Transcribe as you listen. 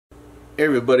Hey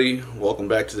everybody, welcome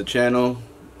back to the channel.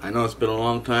 I know it's been a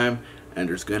long time and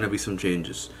there's gonna be some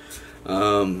changes.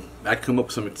 I come up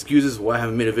with some excuses why I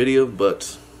haven't made a video,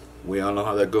 but we all know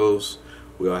how that goes.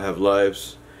 We all have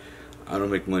lives. I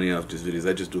don't make money off these videos,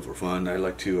 I just do it for fun. I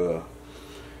like to,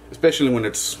 especially when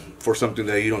it's for something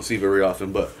that you don't see very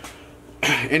often. But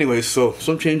anyways, so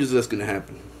some changes that's gonna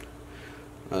happen.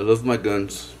 I love my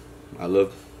guns. I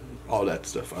love all that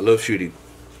stuff. I love shooting.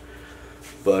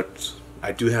 But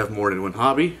I do have more than one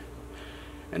hobby,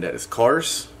 and that is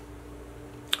cars.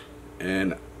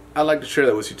 And I like to share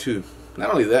that with you too.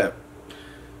 Not only that,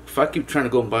 if I keep trying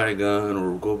to go and buy a gun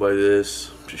or go buy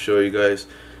this to show you guys,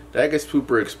 that gets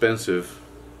super expensive.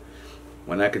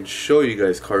 When I can show you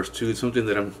guys cars too, it's something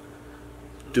that I'm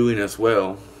doing as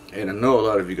well. And I know a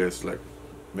lot of you guys like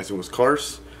messing with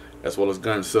cars as well as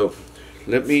guns. So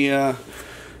let me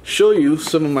show you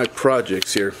some of my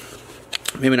projects here.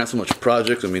 Maybe not so much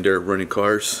projects, I mean they're running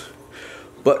cars.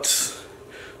 But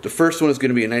the first one is going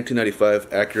to be a 1995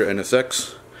 Acura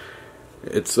NSX.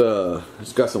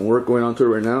 It's got some work going on to it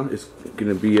right now. It's going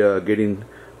to be getting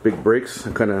big brakes.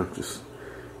 I kind of just,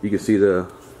 you can see the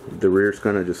rear's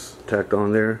kind of just tacked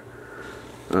on there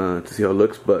to see how it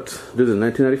looks. But this is a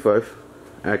 1995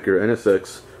 Acura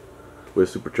NSX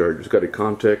with supercharger. It's got a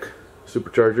Comtech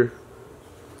supercharger,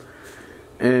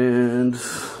 and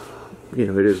you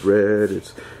know, it is red.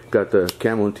 It's got the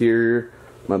camel interior.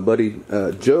 My buddy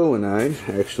Joe and I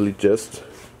actually just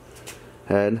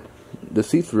had the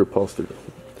seats reupholstered.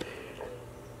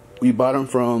 We bought them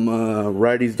from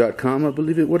righties.com, I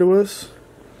believe what it was.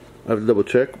 I have to double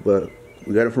check, but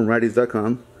we got them from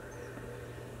righties.com,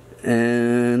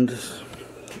 and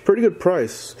pretty good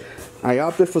price. I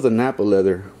opted for the Napa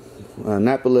leather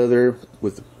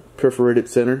with perforated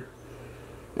center.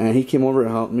 And he came over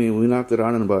and helped me, and we knocked it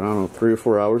out in about, I don't know, 3 or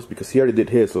 4 hours, because he already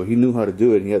did his, so he knew how to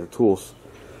do it, and he had the tools.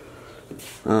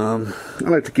 I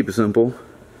like to keep it simple.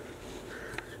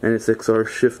 NSXR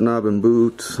shift knob and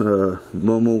boot,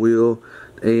 Momo wheel,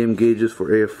 AM gauges for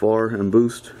AFR and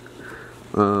boost.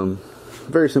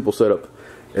 Very simple setup.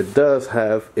 It does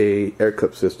have a air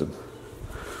cup system.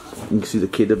 You can see the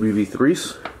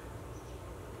KWV3s.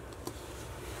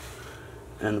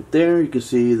 And there you can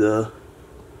see the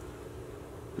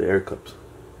air cups.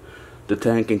 The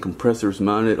tank and compressors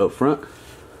mounted up front.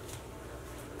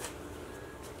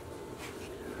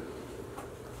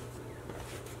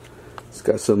 It's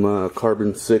got some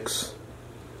carbon 6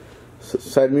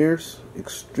 side mirrors,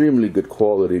 extremely good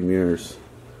quality mirrors.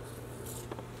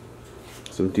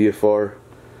 Some DFR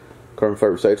carbon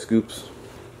fiber side scoops.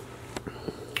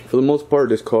 For the most part,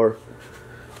 this car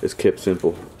is kept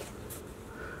simple.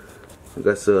 I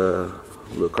got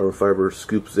little carbon fiber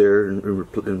scoops there in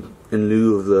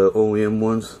lieu of the OEM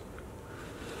ones.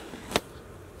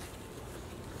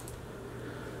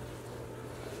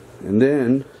 And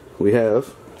then we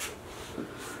have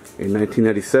a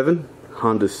 1997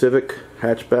 Honda Civic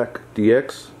hatchback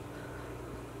DX.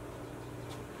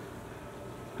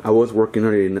 I was working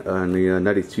on the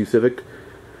 92 Civic.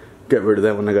 Got rid of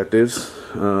that when I got this.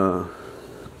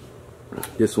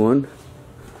 This one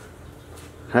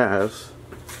has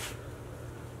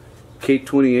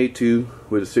K20 EK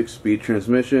with a 6-speed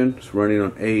transmission. It's running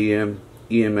on AEM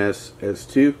EMS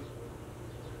S2.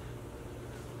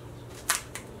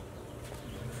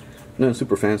 Nothing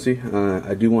super fancy.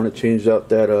 I do want to change out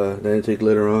that intake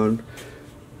later on.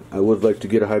 I would like to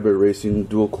get a hybrid racing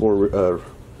dual core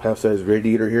half-size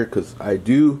radiator here, because I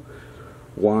do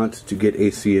want to get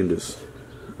AC in this.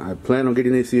 I plan on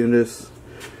getting AC in this,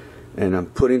 and I'm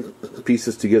putting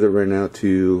pieces together right now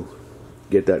to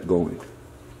get that going.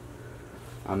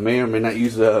 I may or may not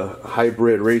use the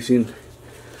hybrid racing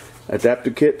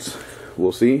adapter kits.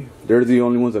 We'll see. They're the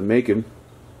only ones that make them.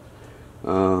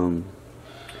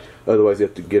 Otherwise, you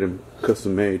have to get them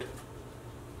custom made.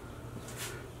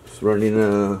 It's running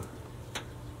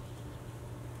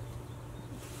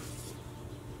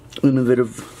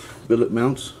innovative billet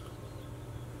mounts.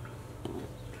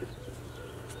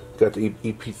 Got the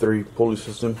EP3 pulley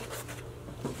system.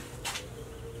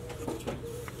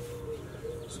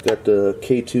 Got the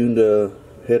K-tuned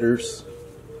headers,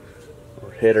 or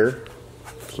header.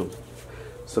 So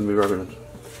some of you are going to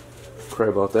cry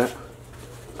about that.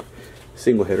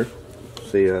 Single header,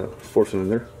 say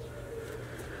 4-cylinder.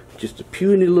 Just a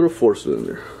puny little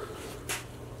 4-cylinder.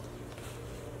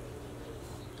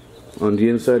 On the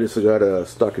inside, it's got a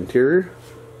stock interior.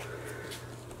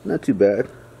 Not too bad.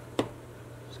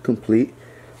 It's complete.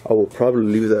 I will probably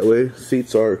leave it that way.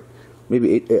 Seats are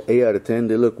maybe 8 out of 10.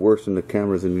 They look worse in the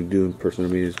cameras than you do in person. I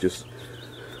mean, it's just,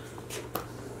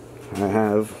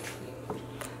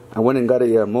 I went and got a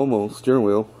Momo steering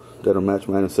wheel that'll match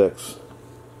my NSX.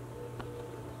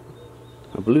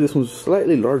 believe this one's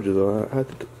slightly larger though. I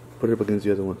had to put it up against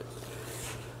the other one.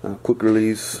 Quick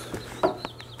release.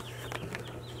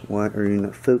 Why are you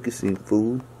not focusing,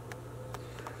 fool?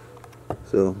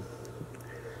 So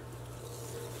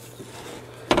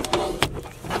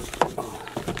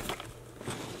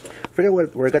I forget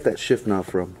where I got that shift knob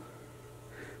from,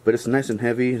 but it's nice and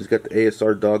heavy. It's got the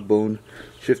ASR dog bone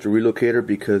shifter relocator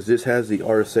because this has the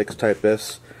RSX Type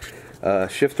S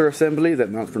shifter assembly that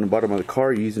mounts from the bottom of the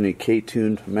car using a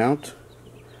K-tuned mount.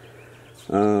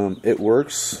 It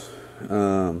works,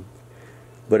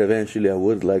 but eventually I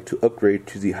would like to upgrade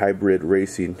to the hybrid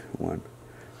racing one.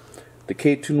 The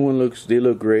K-tune one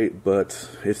look great, but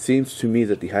it seems to me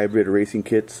that the hybrid racing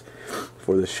kits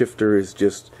for the shifter is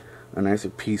just a nicer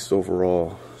piece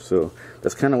overall. So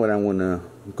that's kind of what I want to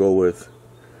go with.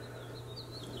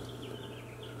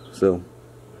 So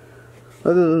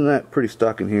other than that, pretty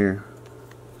stock in here.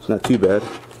 It's not too bad.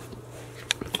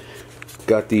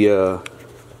 Got the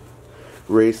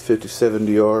Race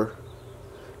 57DR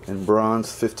and bronze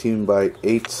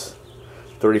 15x8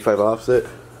 35 offset.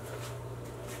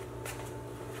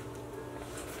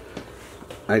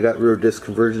 I got rear disc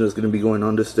conversion that's going to be going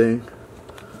on this thing.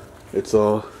 It's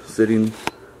all sitting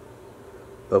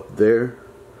up there,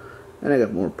 and I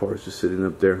got more parts just sitting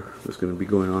up there that's going to be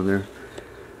going on there.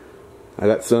 I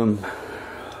got some,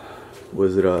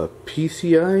 was it a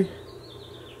PCI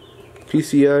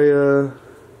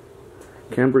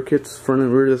camber kits front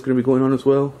and rear that's going to be going on as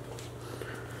well.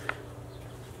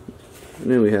 And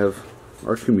then we have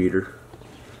our commuter.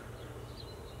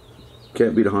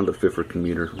 Can't beat a Honda Fit for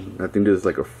commuter. I think this is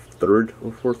like a third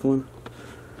or fourth one.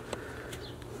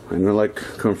 And I like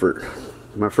comfort.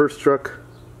 My first truck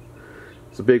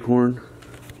is a Bighorn,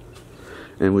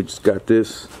 and we just got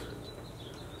this.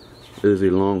 It is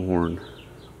a Longhorn.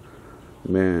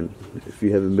 Man, if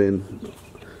you haven't been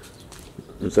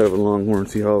inside of a Longhorn,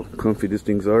 see how comfy these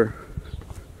things are.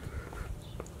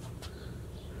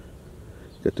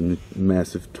 Got the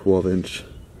massive 12-inch,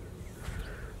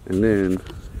 and then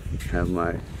have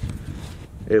my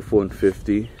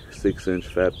F-150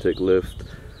 6-inch Fabtech lift.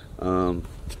 Don't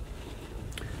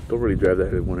really drive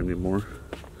that one anymore.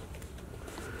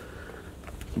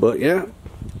 But yeah,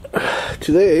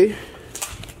 today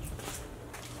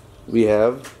we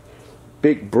have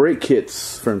big brake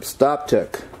kits from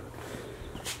StopTech.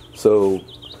 So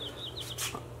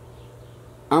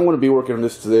I'm going to be working on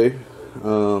this today.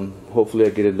 Hopefully I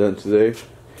get it done today.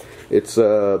 It's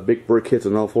big brake kits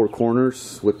on all four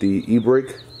corners with the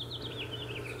e-brake.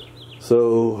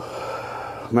 So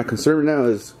my concern now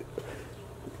is,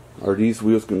 are these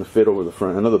wheels going to fit over the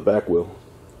front? Another back wheel.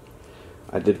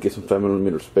 I did get some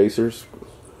 5mm spacers,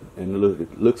 and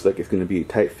it looks like it's going to be a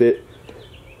tight fit,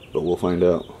 but we'll find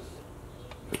out.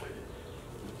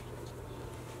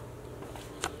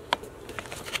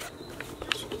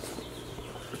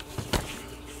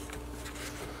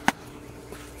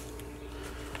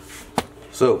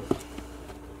 So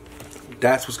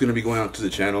that's what's going to be going on to the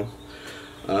channel.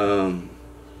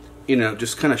 You know,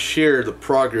 just kind of share the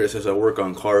progress as I work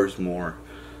on cars more.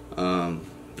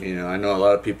 You know, I know a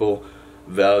lot of people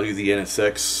value the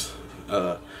NSX,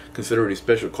 consider it a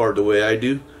special car the way I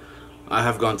do. I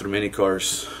have gone through many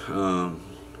cars, and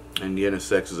the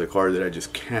NSX is a car that I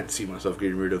just can't see myself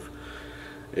getting rid of.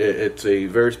 It's a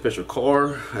very special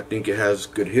car. I think it has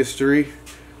good history,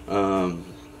 and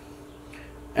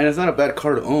it's not a bad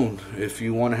car to own if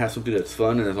you want to have something that's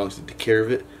fun, and as long as you take care of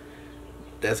it,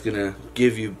 that's gonna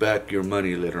give you back your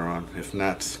money later on, if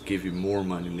not give you more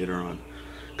money later on,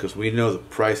 because we know the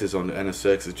prices on the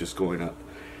NSX is just going up.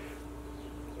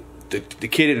 The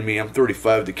kid in me, I'm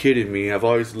 35, the kid in me, I've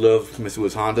always loved messing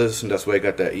with Hondas, and that's why I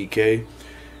got that EK.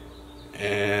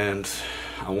 And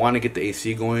I want to get the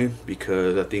AC going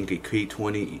because I think a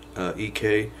K20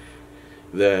 EK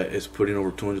that is putting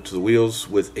over 200 to the wheels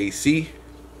with AC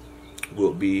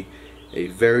will be a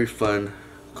very fun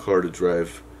car to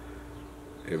drive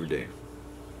every day.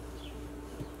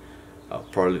 I'll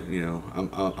probably, you know,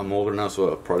 I'm older now,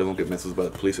 so I probably won't get messed with by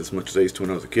the police as much as I used to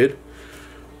when I was a kid.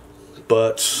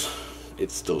 But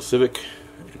it's still a Civic,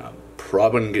 and I'm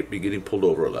probably gonna be getting pulled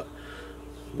over a lot.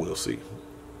 We'll see.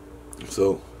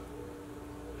 So,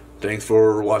 thanks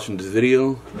for watching this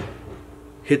video.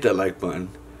 Hit that like button,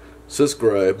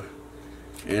 subscribe,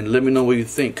 and let me know what you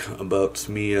think about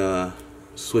me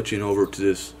switching over to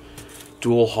this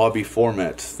dual hobby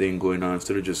format thing going on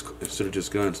instead of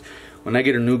just guns. When I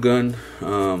get a new gun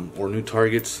or new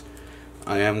targets,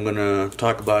 I am gonna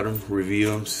talk about them,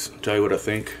 review them, tell you what I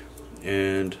think,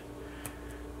 and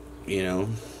you know,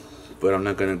 but I'm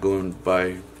not gonna go and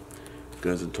buy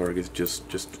guns and targets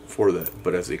just for that.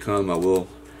 But as they come, I will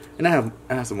And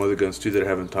I have some other guns too that I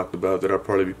haven't talked about that I'll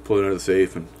probably be pulling out of the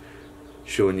safe and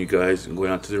showing you guys and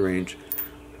going out to the range.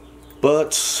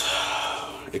 But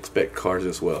expect cars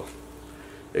as well.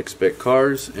 Expect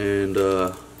cars. And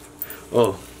oh,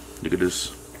 look at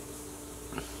this.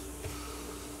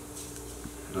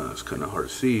 It's kind of hard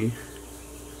to see.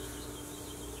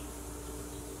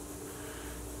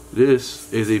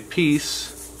 This is a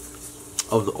piece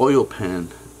of the oil pan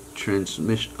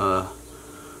transmission, the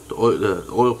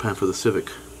oil pan for the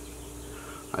Civic.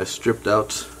 I stripped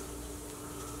out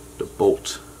the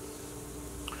bolt.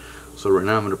 So right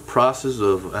now I'm in the process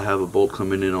of, I have a bolt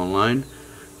coming in online.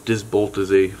 This bolt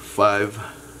is a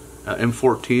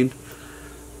M14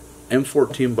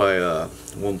 by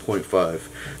 1.5.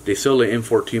 They sell an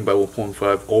M14 by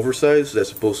 1.5 oversized that's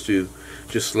supposed to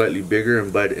just slightly bigger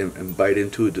and bite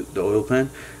into the oil pan.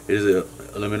 It is an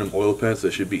aluminum oil pan, so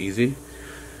it should be easy.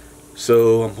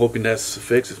 So I'm hoping that's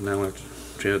fixed. If not, I'm going to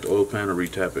have to change out the oil pan or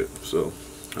retap it. So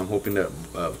I'm hoping that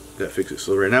that fixes it.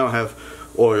 So right now I have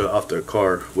oil off the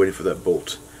car waiting for that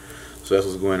bolt. So that's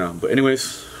what's going on. But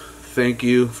anyways, thank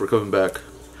you for coming back,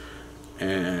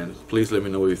 and please let me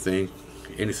know what you think.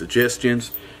 Any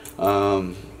suggestions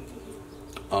on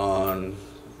how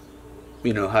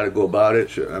to go about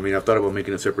it? I mean, I've thought about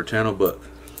making a separate channel, but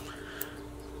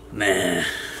nah.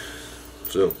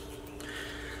 So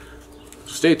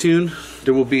stay tuned.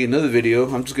 There will be another video.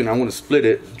 I want to split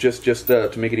it just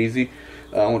to make it easy.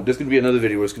 There's gonna be another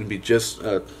video where it's gonna be just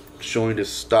showing this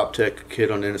Stop Tech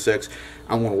kit on the NSX.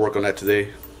 I'm gonna work on that today.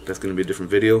 That's gonna be a different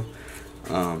video.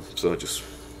 So just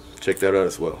check that out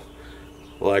as well.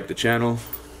 Like the channel,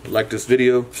 like this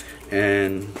video,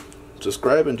 and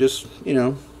subscribe, and just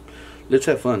let's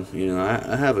have fun.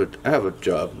 I have a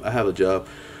job.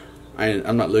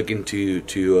 I'm not looking to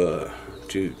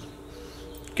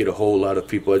get a whole lot of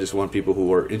people. I just want people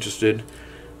who are interested.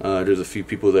 There's a few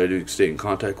people that I do stay in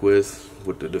contact with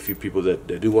the few people that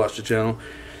do watch the channel.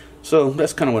 So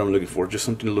that's kind of what I'm looking for. Just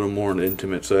something a little more on the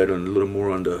intimate side, and a little more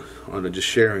on the just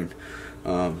sharing.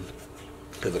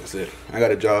 Because like I said, I got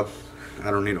a job. I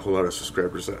don't need a whole lot of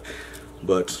subscribers,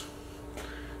 but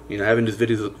having these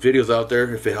videos out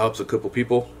there, if it helps a couple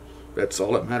people, that's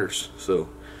all that matters. So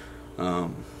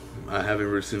I haven't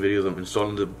really seen videos of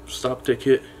installing the Stop Tech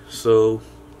kit, so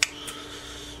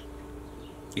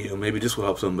maybe this will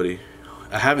help somebody.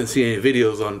 I haven't seen any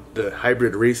videos on the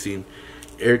hybrid racing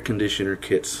air conditioner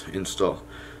kits install.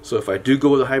 So if I do go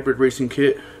with a hybrid racing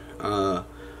kit, I'm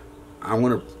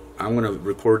gonna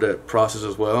record that process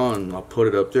as well, and I'll put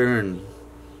it up there, and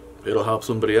it'll help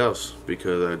somebody else,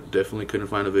 because I definitely couldn't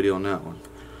find a video on that one.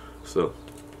 So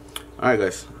alright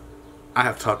guys, I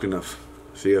have talked enough.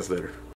 See you guys later.